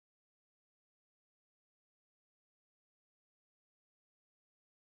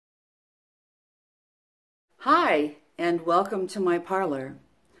Hi, and welcome to my parlor.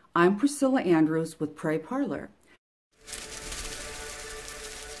 I'm Priscilla Andrews with Pray Parlor.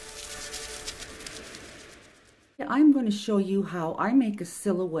 I'm going to show you how I make a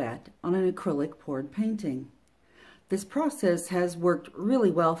silhouette on an acrylic poured painting. This process has worked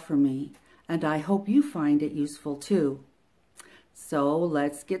really well for me, and I hope you find it useful too. So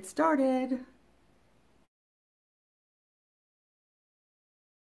let's get started.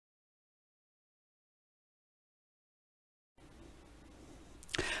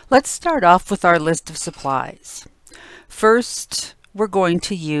 Let's start off with our list of supplies. First, we're going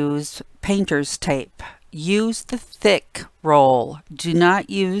to use painter's tape. Use the thick roll. Do not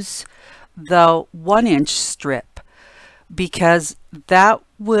use the 1-inch strip because that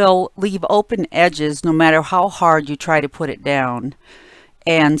will leave open edges no matter how hard you try to put it down.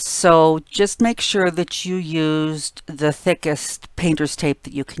 And so just make sure that you used the thickest painter's tape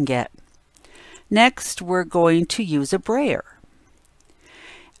that you can get. Next, we're going to use a brayer.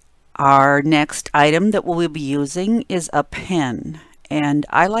 Our next item that we'll be using is a pen, and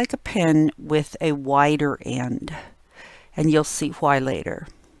I like a pen with a wider end, and you'll see why later.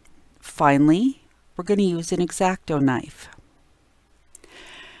 Finally, we're going to use an X-Acto knife.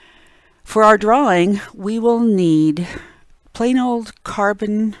 For our drawing, we will need plain old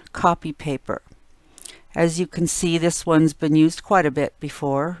carbon copy paper. As you can see, this one's been used quite a bit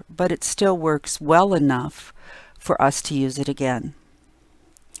before, but it still works well enough for us to use it again.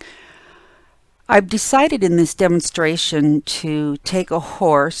 I've decided in this demonstration to take a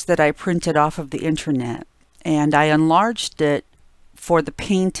horse that I printed off of the internet, and I enlarged it for the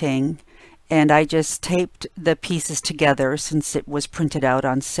painting, and I just taped the pieces together since it was printed out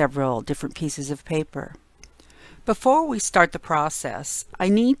on several different pieces of paper. Before we start the process, I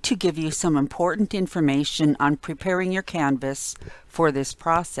need to give you some important information on preparing your canvas for this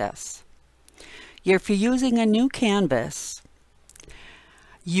process. If you're using a new canvas,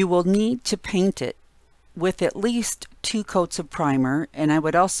 you will need to paint it with at least 2 coats of primer, and I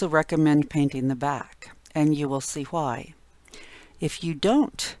would also recommend painting the back, and you will see why. If you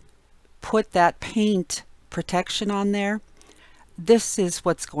don't put that paint protection on there, this is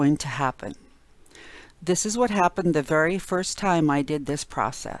what's going to happen. This is what happened the very first time I did this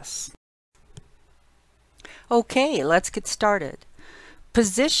process. Okay, let's get started.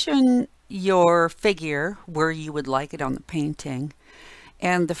 Position your figure where you would like it on the painting.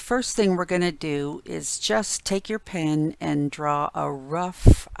 And the first thing we're going to do is just take your pen and draw a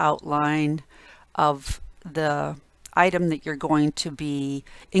rough outline of the item that you're going to be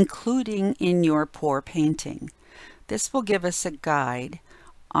including in your pour painting. This will give us a guide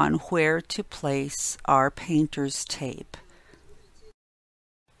on where to place our painter's tape.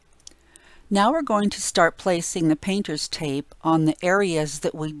 Now we're going to start placing the painter's tape on the areas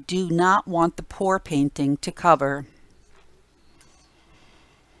that we do not want the pour painting to cover.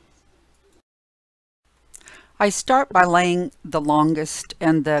 I start by laying the longest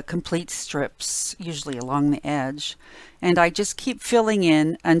and the complete strips, usually along the edge, and I just keep filling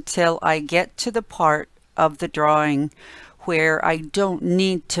in until I get to the part of the drawing where I don't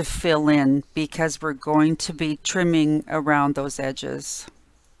need to fill in because we're going to be trimming around those edges.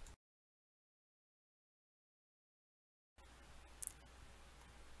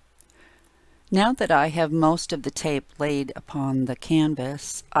 Now that I have most of the tape laid upon the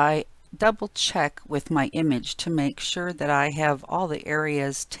canvas, I double check with my image to make sure that I have all the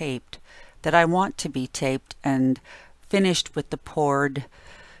areas taped that I want to be taped and finished with the poured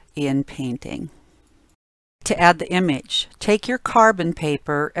in painting. To add the image, take your carbon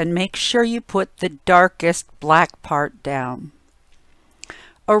paper and make sure you put the darkest black part down.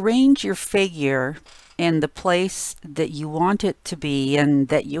 Arrange your figure in the place that you want it to be and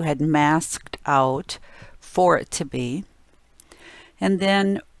that you had masked out for it to be. And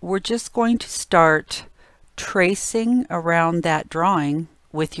then we're just going to start tracing around that drawing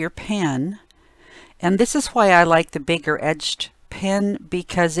with your pen. And this is why I like the bigger edged pen,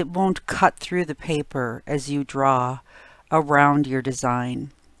 because it won't cut through the paper as you draw around your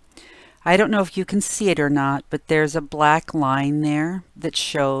design. I don't know if you can see it or not, but there's a black line there that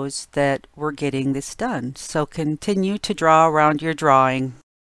shows that we're getting this done. So continue to draw around your drawing.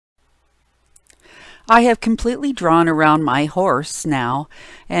 I have completely drawn around my horse now,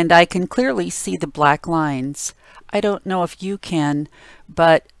 and I can clearly see the black lines. I don't know if you can,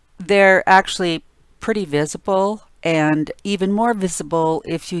 but they're actually pretty visible, and even more visible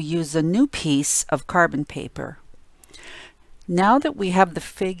if you use a new piece of carbon paper. Now that we have the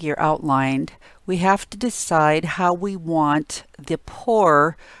figure outlined, we have to decide how we want the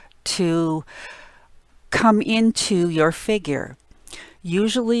pour to come into your figure.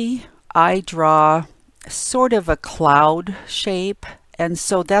 Usually I draw sort of a cloud shape. And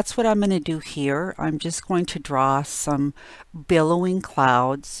so that's what I'm going to do here. I'm just going to draw some billowing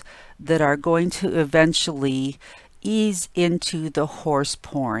clouds that are going to eventually ease into the horse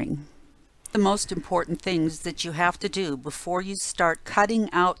pouring. The most important things that you have to do before you start cutting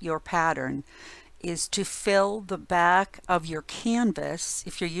out your pattern is to fill the back of your canvas,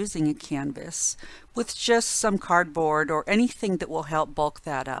 if you're using a canvas, with just some cardboard or anything that will help bulk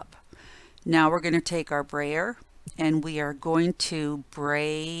that up. Now we're going to take our brayer and we are going to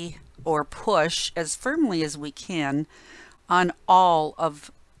bray or push as firmly as we can on all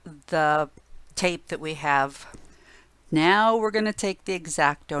of the tape that we have. Now we're going to take the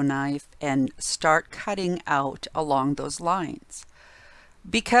X-Acto knife and start cutting out along those lines.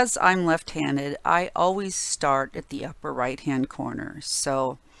 Because I'm left-handed, I always start at the upper right-hand corner.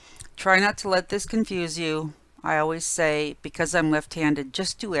 So try not to let this confuse you. I always say, because I'm left-handed,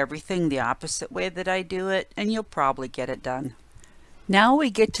 just do everything the opposite way that I do it, and you'll probably get it done. Now we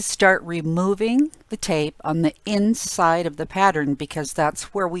get to start removing the tape on the inside of the pattern because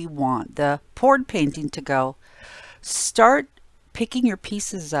that's where we want the poured painting to go. Start picking your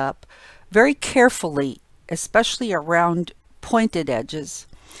pieces up very carefully, especially around pointed edges.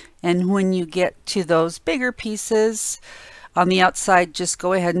 And when you get to those bigger pieces on the outside, just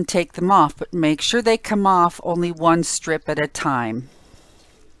go ahead and take them off, but make sure they come off only one strip at a time.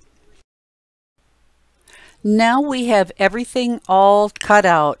 Now we have everything all cut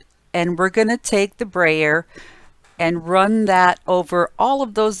out, and we're going to take the brayer and run that over all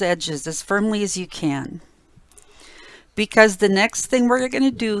of those edges as firmly as you can. Because the next thing we're going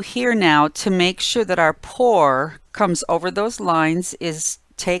to do here now to make sure that our pour comes over those lines is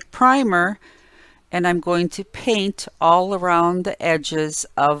take primer, and I'm going to paint all around the edges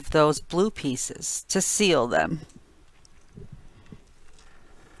of those blue pieces to seal them.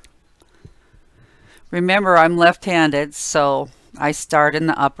 Remember, I'm left-handed, so I start in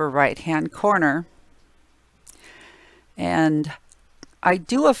the upper right-hand corner. And I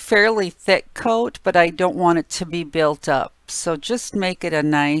do a fairly thick coat, but I don't want it to be built up. So just make it a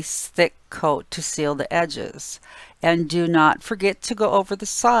nice thick coat to seal the edges. And do not forget to go over the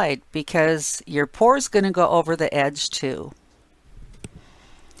side because your pour is going to go over the edge too.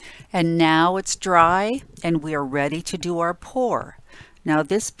 And now it's dry and we are ready to do our pour. Now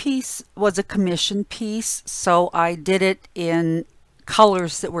this piece was a commission piece, so I did it in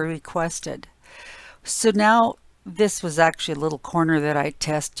colors that were requested. So now this was actually a little corner that I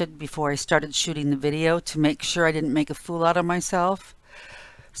tested before I started shooting the video to make sure I didn't make a fool out of myself.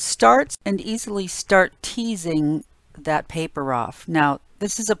 Start and easily start teasing that paper off. Now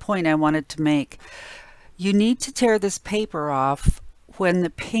this is a point I wanted to make. You need to tear this paper off when the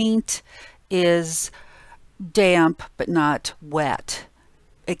paint is damp but not wet.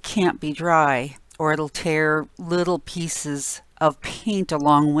 It can't be dry or it'll tear little pieces of paint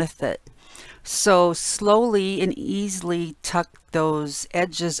along with it. So slowly and easily tuck those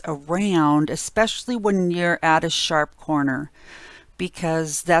edges around, especially when you're at a sharp corner,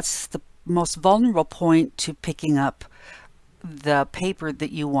 because that's the most vulnerable point to picking up the paper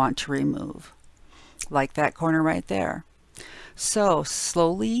that you want to remove, like that corner right there. So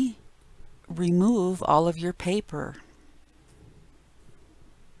slowly remove all of your paper.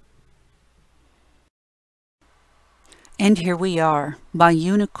 And here we are. My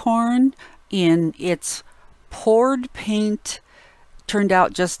unicorn in its poured paint turned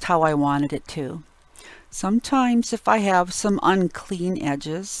out just how I wanted it to. Sometimes if I have some unclean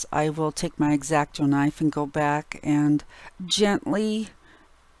edges, I will take my X-Acto knife and go back and gently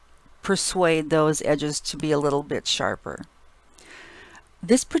persuade those edges to be a little bit sharper.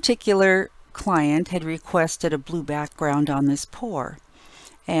 This particular client had requested a blue background on this pour,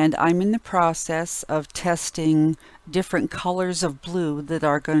 and I'm in the process of testing different colors of blue that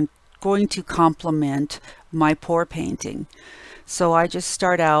are going to complement my pour painting. So I just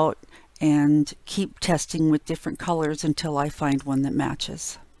start out and keep testing with different colors until I find one that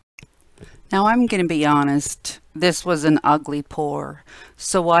matches. Now I'm going to be honest, this was an ugly pour,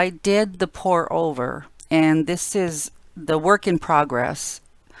 so I did the pour over, and this is the work in progress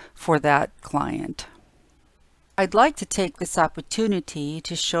for that client. I'd like to take this opportunity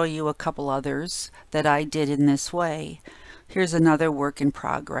to show you a couple others that I did in this way. Here's another work in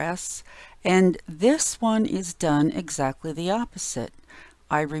progress, and this one is done exactly the opposite.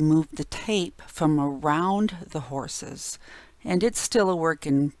 I removed the tape from around the horses, and it's still a work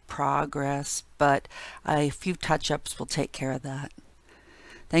in progress, but a few touch-ups will take care of that.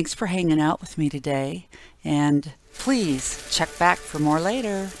 Thanks for hanging out with me today, and please check back for more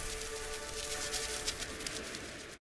later.